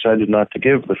 well, we decided not to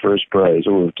give the first prize,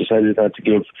 or we decided not to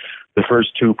give the first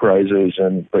two prizes,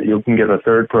 but you can get a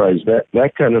third prize.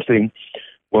 That kind of thing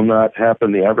will not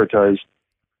happen. The advertised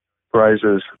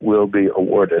prizes will be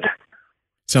awarded.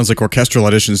 Sounds like orchestral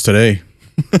auditions today.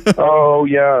 Oh,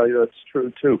 yeah, that's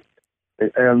true, too.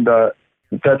 And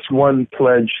that's one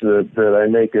pledge that I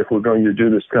make. If we're going to do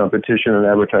this competition and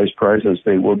advertise prizes,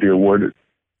 they will be awarded.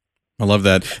 I love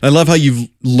that. I love how you've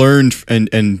learned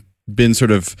and been sort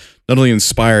of not only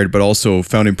inspired, but also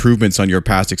found improvements on your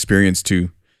past experience to,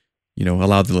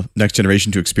 allow the next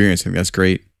generation to experience. I think that's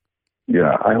great.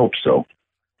 Yeah, I hope so.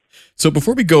 So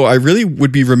before we go, I really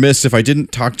would be remiss if I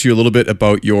didn't talk to you a little bit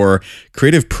about your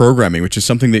creative programming, which is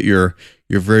something that you're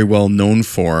very well known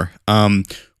for.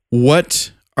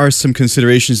 What are some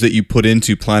considerations that you put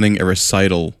into planning a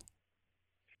recital?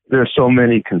 There are so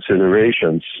many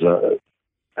considerations.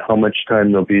 How much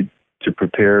time there'll be to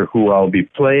prepare, who I'll be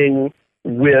playing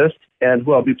with, and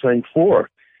who I'll be playing for.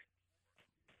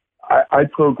 I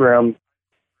program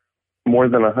more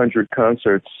than 100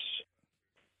 concerts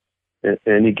in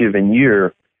any given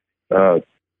year,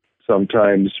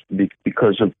 sometimes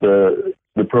because of the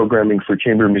programming for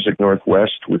Chamber Music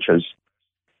Northwest, which has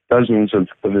dozens of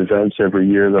events every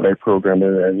year that I program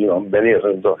in, and many of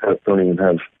them don't even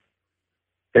have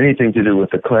anything to do with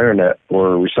the clarinet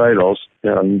or recitals,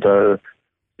 and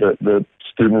the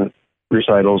student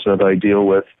recitals that I deal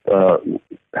with,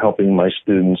 helping my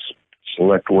students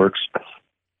select works.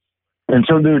 And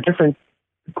so there are different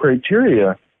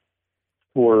criteria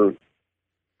for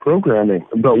programming.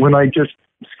 But when I just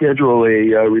schedule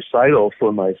a recital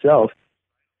for myself,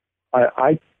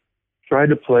 I try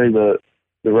to play the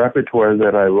repertoire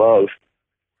that I love,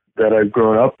 that I've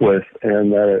grown up with,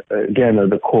 and that, again, are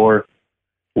the core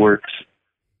works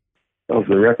of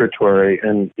the repertoire.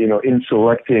 And, in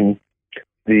selecting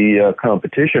the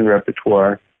competition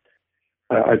repertoire,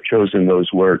 I've chosen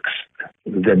those works,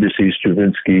 the Debussy,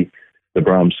 Stravinsky, the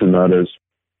Brahms sonatas,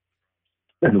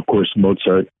 and of course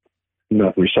Mozart,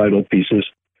 not recital pieces.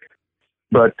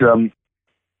 But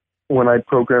when I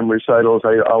program recitals,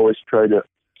 I always try to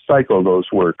cycle those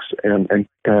works and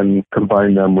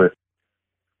combine them with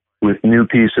new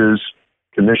pieces,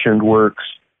 commissioned works,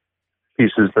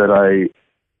 pieces that I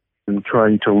am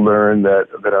trying to learn that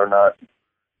are not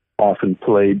often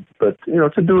played, but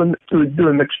to do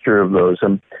a mixture of those,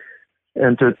 and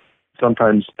to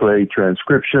sometimes play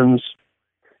transcriptions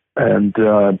and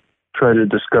try to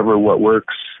discover what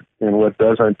works and what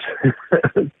doesn't,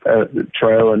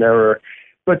 trial and error,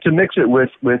 but to mix it with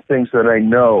things that I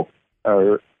know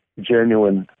are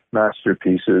genuine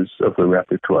masterpieces of the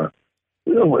repertoire.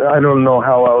 I don't know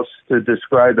how else to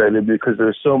describe it because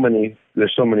there's so many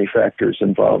factors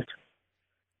involved.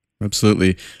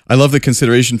 Absolutely. I love the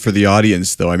consideration for the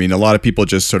audience, though. I mean, a lot of people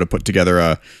just sort of put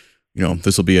together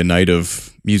this will be a night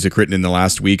of music written in the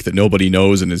last week that nobody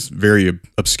knows and is very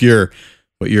obscure,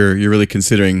 but you're really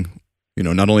considering,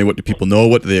 not only what do people know,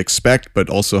 what do they expect, but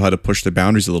also how to push the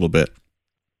boundaries a little bit.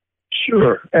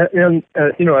 Sure. And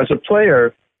as a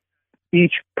player,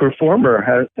 each performer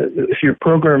has, if you're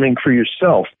programming for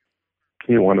yourself,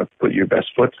 you want to put your best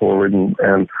foot forward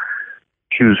and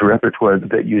choose repertoire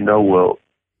that will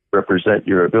represent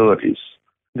your abilities.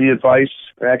 The advice,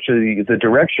 actually, the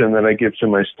direction that I give to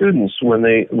my students when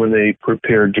they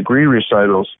prepare degree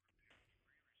recitals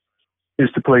is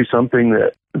to play something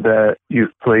that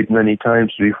you've played many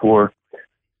times before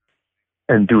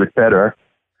and do it better.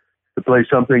 To play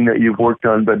something that you've worked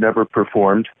on but never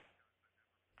performed,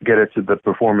 get it to the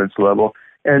performance level,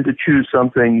 and to choose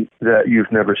something that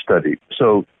you've never studied.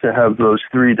 So to have those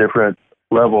three different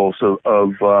levels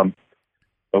of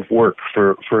work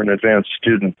for an advanced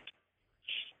student,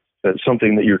 that's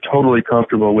something that you're totally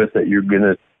comfortable with, that you're going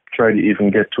to try to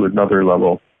even get to another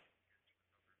level,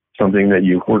 something that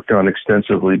you've worked on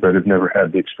extensively but have never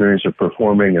had the experience of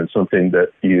performing, and something that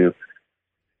you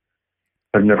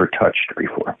have never touched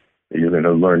before, that you're going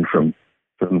to learn from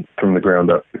the ground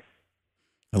up.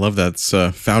 I love that. It's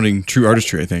founding true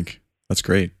artistry, I think. That's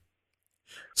great.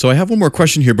 So I have one more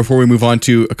question here before we move on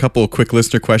to a couple of quick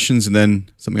listener questions and then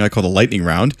something I call the lightning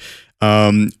round.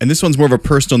 And this one's more of a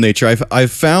personal nature.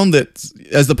 I've found that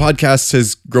as the podcast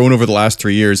has grown over the last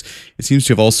 3 years, it seems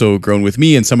to have also grown with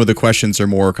me, and some of the questions are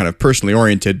more kind of personally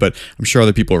oriented, but I'm sure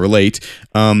other people relate.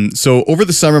 So over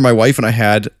the summer, my wife and I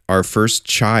had our first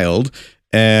child,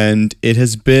 and it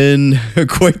has been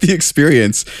quite the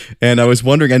experience. And I was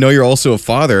wondering, I know you're also a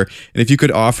father, and if you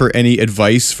could offer any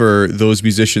advice for those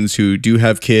musicians who do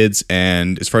have kids,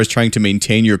 and as far as trying to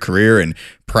maintain your career and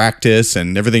practice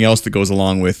and everything else that goes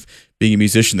along with being a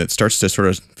musician that starts to sort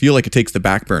of feel like it takes the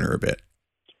back burner a bit.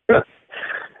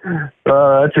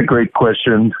 That's a great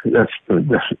question. That's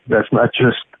not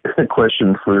just a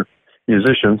question for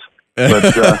musicians,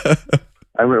 but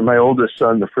I remember my oldest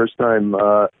son, the first time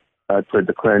I played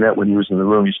the clarinet, when he was in the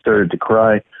room, he started to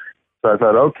cry. So I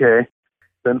thought, okay.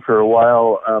 Then for a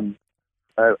while,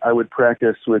 I would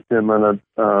practice with him on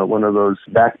one of those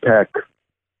backpack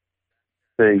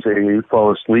things. He'd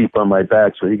fall asleep on my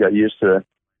back, so he got used to it.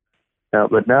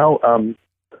 But now,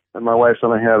 my wife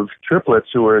and I have triplets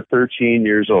who are 13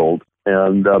 years old.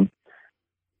 And,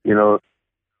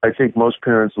 I think most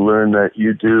parents learn that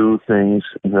you do things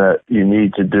that you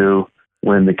need to do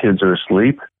when the kids are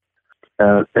asleep.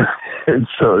 And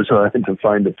so I had to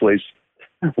find a place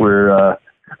where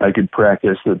I could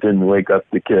practice that didn't wake up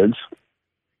the kids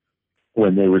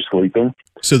when they were sleeping.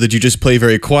 So did you just play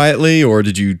very quietly, or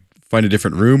did you find a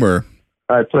different room? Or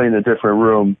I play in a different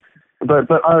room, but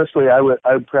honestly, I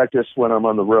would practice when I'm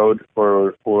on the road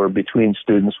or between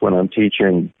students when I'm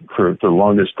teaching for the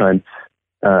longest time.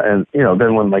 And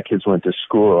then when my kids went to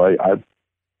school,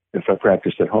 if I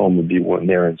practiced at home, it would be when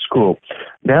they're in school.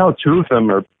 Now, two of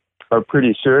them are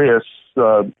pretty serious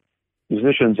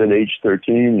musicians at age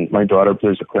 13. My daughter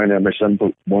plays the clarinet.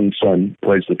 One son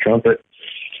plays the trumpet.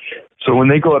 So when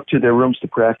they go up to their rooms to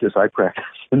practice, I practice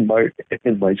in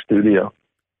my studio.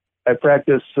 I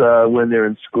practice when they're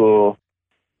in school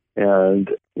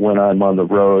and when I'm on the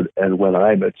road and when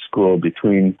I'm at school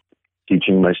between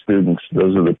teaching my students.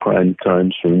 Those are the prime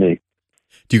times for me.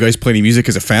 Do you guys play any music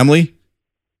as a family?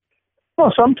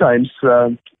 Well, sometimes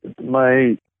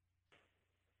my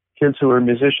kids who are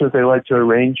musicians, they like to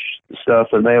arrange stuff,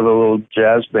 and they have a little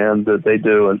jazz band that they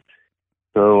do. And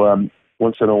so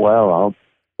once in a while, I'll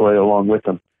play along with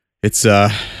them. It's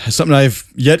something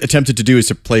I've yet attempted to do is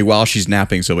to play while she's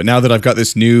napping. So, but now that I've got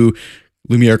this new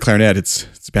Lumiere clarinet,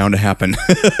 it's bound to happen.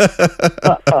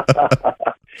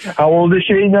 How old is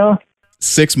she now?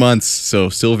 6 months, so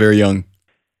still very young.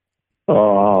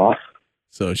 Oh,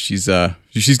 so she's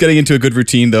getting into a good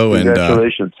routine though.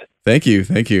 Congratulations. And thank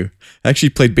you. I actually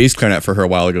played bass clarinet for her a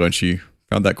while ago, and she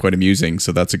found that quite amusing.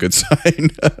 So that's a good sign.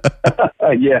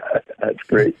 Yeah, that's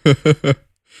great.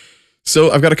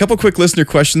 So I've got a couple quick listener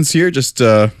questions here, just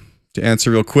to answer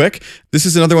real quick. This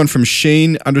is another one from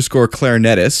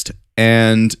Shane_clarinetist,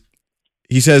 and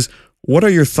he says, "What are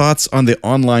your thoughts on the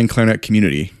online clarinet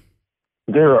community?"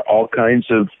 There are all kinds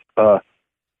of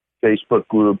Facebook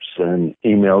groups and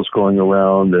emails going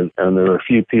around, and there are a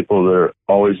few people that are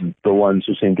always the ones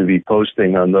who seem to be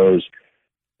posting on those.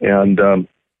 And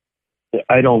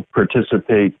I don't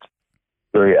participate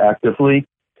very actively,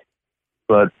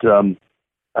 but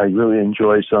I really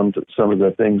enjoy some of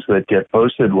the things that get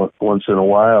posted once in a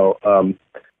while.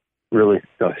 Really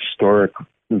historic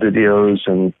videos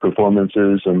and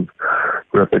performances and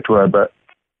repertoire, but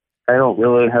I don't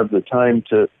really have the time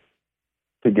to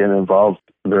get involved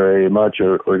very much,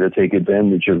 or to take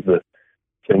advantage of the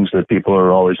things that people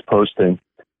are always posting.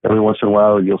 Every once in a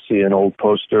while, you'll see an old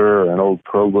poster or an old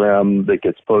program that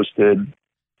gets posted,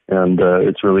 and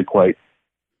it's really quite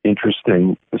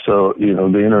interesting. So,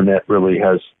 the internet really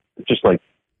has, just like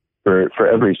for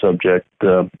every subject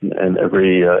and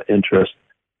every interest,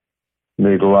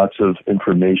 made lots of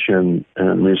information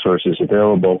and resources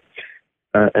available.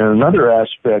 And another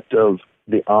aspect of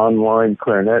the online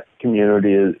clarinet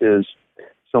community is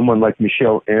someone like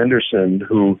Michelle Anderson,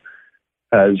 who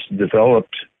has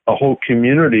developed a whole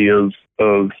community of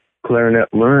clarinet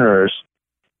learners,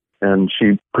 and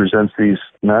she presents these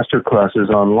master classes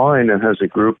online and has a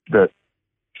group that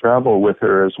travel with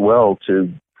her as well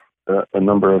to a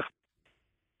number of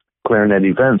clarinet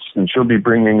events. And she'll be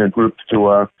bringing a group to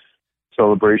our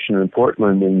celebration in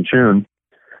Portland in June.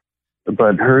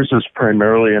 But hers is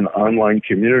primarily an online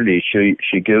community.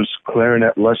 She gives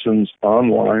clarinet lessons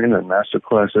online and master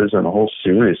classes and a whole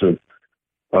series of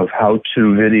how-to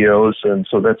videos. And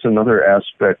so that's another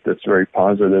aspect that's very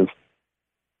positive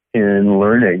in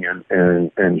learning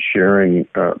and sharing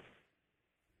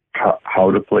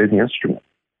how to play the instrument.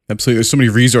 Absolutely. There's so many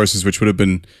resources which would have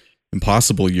been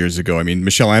impossible years ago. I mean,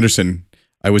 Michelle Anderson,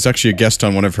 I was actually a guest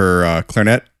on one of her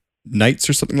clarinet nights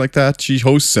or something like that she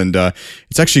hosts, and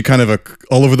it's actually kind of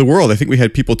all over the world. I think we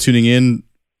had people tuning in,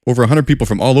 over 100 people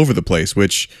from all over the place,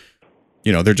 which,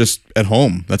 they're just at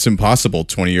home. That's impossible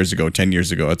 20 years ago, 10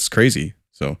 years ago. It's crazy.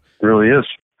 So it really is.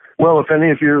 Well, if any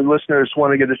of your listeners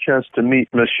want to get a chance to meet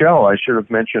Michelle, I should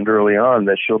have mentioned early on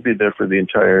that she'll be there for the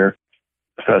entire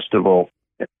festival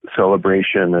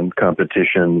celebration and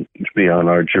competition, to be on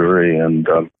our jury, and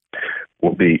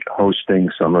we'll be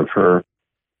hosting some of her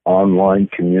online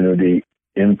community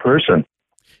in person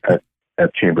at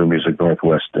Chamber Music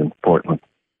Northwest in Portland.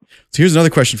 So here's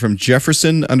another question from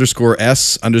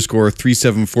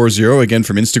Jefferson_S_3740, again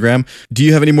from Instagram. Do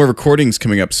you have any more recordings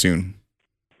coming up soon?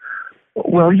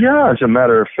 Well, yeah, as a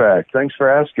matter of fact. Thanks for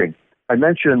asking. I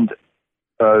mentioned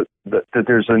that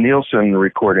there's a Nielsen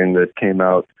recording that came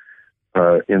out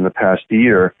in the past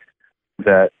year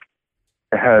that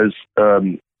has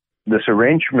this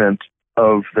arrangement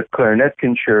of the clarinet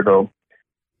concerto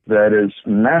that is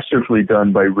masterfully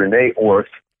done by Renee Orth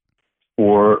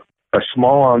for a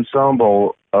small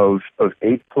ensemble of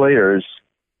 8 players,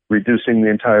 reducing the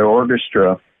entire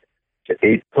orchestra to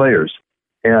 8 players.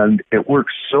 And it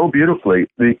works so beautifully.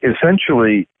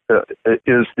 Essentially, it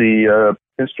is the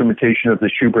instrumentation of the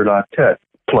Schubert octet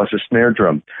plus a snare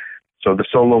drum. So the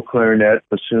solo clarinet,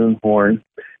 bassoon, horn,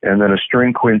 and then a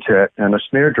string quintet and a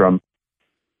snare drum.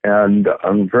 And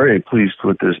I'm very pleased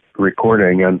with this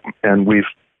recording, and we've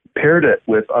paired it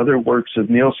with other works of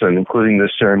Nielsen, including the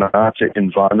Serenata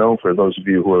in Vano, for those of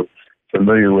you who are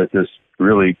familiar with this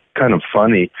really kind of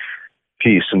funny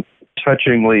piece, and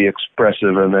touchingly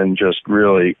expressive, and then just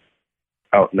really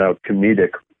out-and-out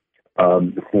comedic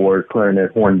for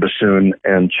clarinet, horn, bassoon,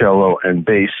 and cello and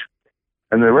bass.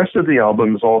 And the rest of the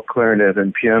album is all clarinet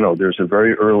and piano. There's a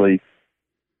very early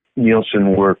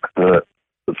Nielsen work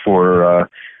for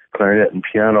clarinet and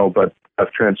piano, but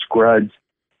I've transcribed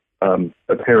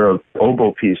a pair of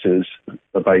oboe pieces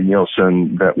by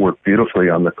Nielsen that work beautifully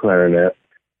on the clarinet.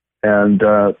 And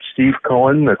Steve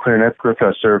Cohen, the clarinet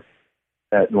professor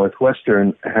at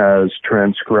Northwestern, has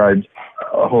transcribed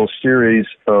a whole series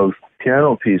of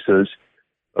piano pieces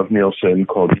of Nielsen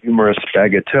called Humorous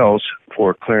Bagatelles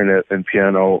for clarinet and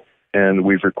piano, and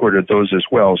we've recorded those as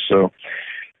well. So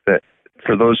that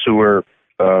for those who are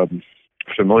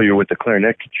familiar with the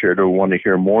clarinet concerto, want to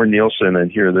hear more Nielsen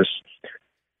and hear this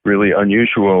really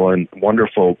unusual and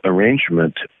wonderful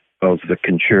arrangement of the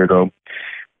concerto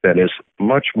that is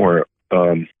much more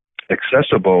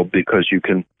accessible, because you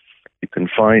can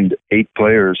find 8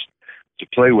 players to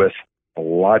play with a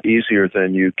lot easier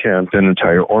than you can an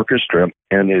entire orchestra,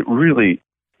 and it really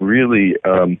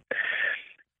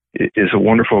is a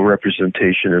wonderful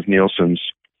representation of Nielsen's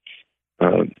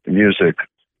music.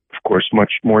 Of course,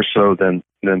 much more so than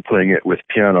playing it with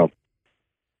piano,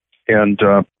 and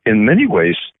in many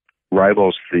ways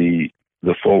rivals the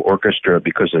full orchestra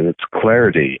because of its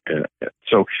clarity.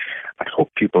 So I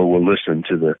hope people will listen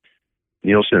to the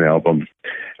Nielsen album.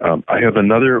 I have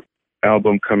another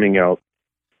album coming out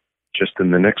just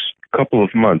in the next couple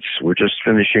of months. We're just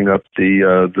finishing up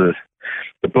the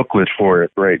booklet for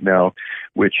it right now,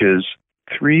 which is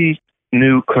 3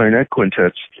 new clarinet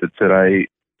quintets that I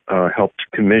helped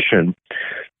commission.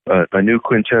 A new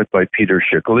quintet by Peter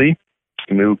Schickele,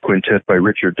 a new quintet by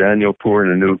Richard Danielpour,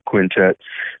 and a new quintet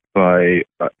by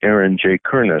Aaron J.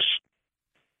 Kernis.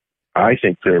 I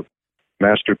think they're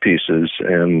masterpieces,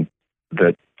 and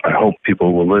that I hope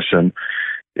people will listen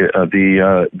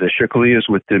The Shikali is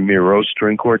with the Miro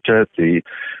String Quartet. The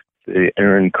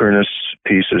Aaron Kernis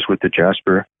piece is with the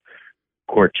Jasper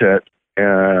Quartet,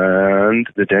 and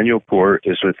the Daniel Poor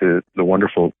is with the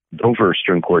wonderful Dover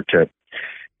String Quartet.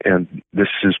 And this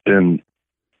has been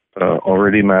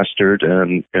already mastered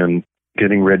and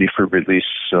getting ready for release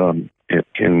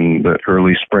in the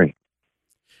early spring.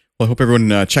 Well, I hope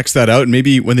everyone checks that out. And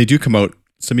maybe when they do come out,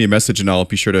 send me a message and I'll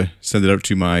be sure to send it out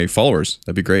to my followers.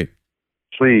 That'd be great.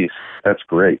 Please. That's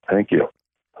great. Thank you.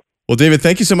 Well, David,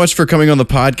 thank you so much for coming on the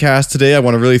podcast today. I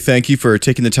want to really thank you for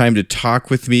taking the time to talk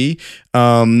with me.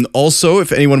 Also,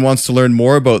 if anyone wants to learn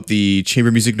more about the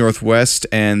Chamber Music Northwest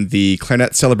and the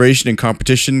Clarinet Celebration and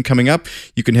Competition coming up,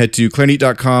 you can head to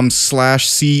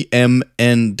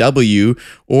clarinet.com/CMNW,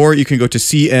 or you can go to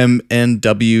cmnw.org.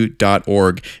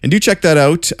 And do check that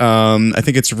out. I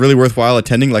think it's really worthwhile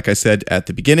attending, like I said at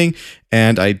the beginning,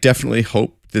 and I definitely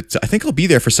hope I think I'll be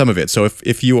there for some of it. So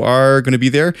if you are going to be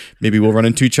there, maybe we'll run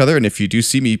into each other. And if you do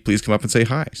see me, please come up and say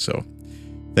hi. So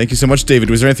thank you so much, David.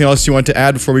 Was there anything else you want to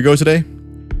add before we go today?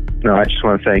 No, I just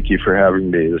want to thank you for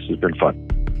having me. This has been fun.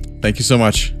 Thank you so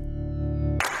much.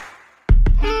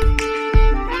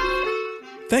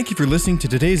 Thank you for listening to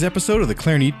today's episode of the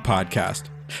Clarinet Podcast.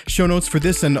 Show notes for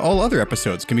this and all other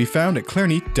episodes can be found at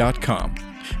clarinet.com.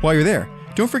 While you're there,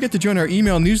 don't forget to join our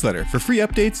email newsletter for free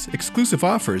updates, exclusive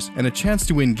offers, and a chance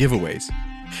to win giveaways.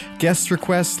 Guest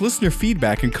requests, listener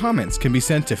feedback, and comments can be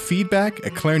sent to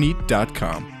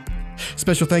feedback@clarinet.com.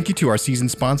 Special thank you to our season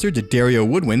sponsor, D'Addario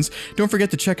Woodwinds. Don't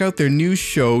forget to check out their new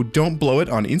show, Don't Blow It,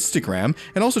 on Instagram,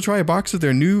 and also try a box of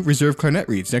their new reserve clarinet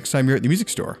reeds next time you're at the music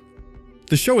store.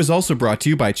 The show is also brought to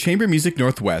you by Chamber Music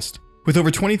Northwest. With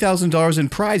over $20,000 in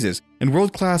prizes and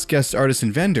world-class guest artists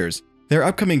and vendors, their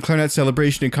upcoming Clarinet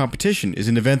Celebration and Competition is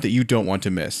an event that you don't want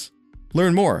to miss.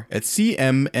 Learn more at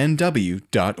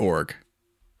cmnw.org.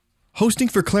 Hosting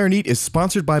for Clarinet is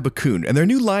sponsored by Bakun and their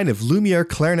new line of Lumiere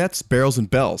clarinets, barrels, and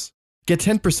bells. Get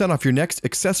 10% off your next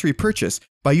accessory purchase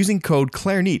by using code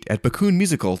Clarinet at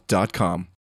bakunmusical.com.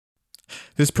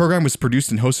 This program was produced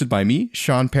and hosted by me,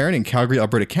 Sean Perrin, in Calgary,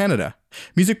 Alberta, Canada.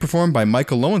 Music performed by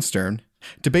Michael Lowenstern.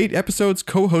 Debate episodes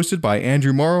co-hosted by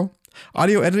Andrew Morrow.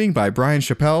 Audio editing by Brian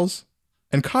Chappelles.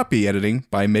 And copy editing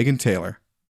by Megan Taylor.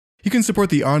 You can support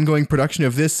the ongoing production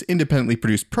of this independently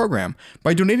produced program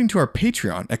by donating to our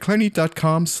Patreon at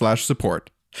clarinet.com/support.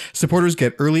 Supporters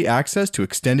get early access to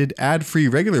extended ad-free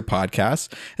regular podcasts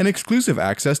and exclusive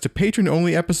access to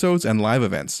patron-only episodes and live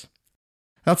events.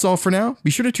 That's all for now.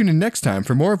 Be sure to tune in next time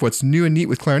for more of what's new and neat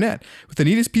with clarinet with the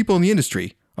neatest people in the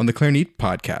industry on the Clarinet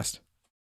Podcast.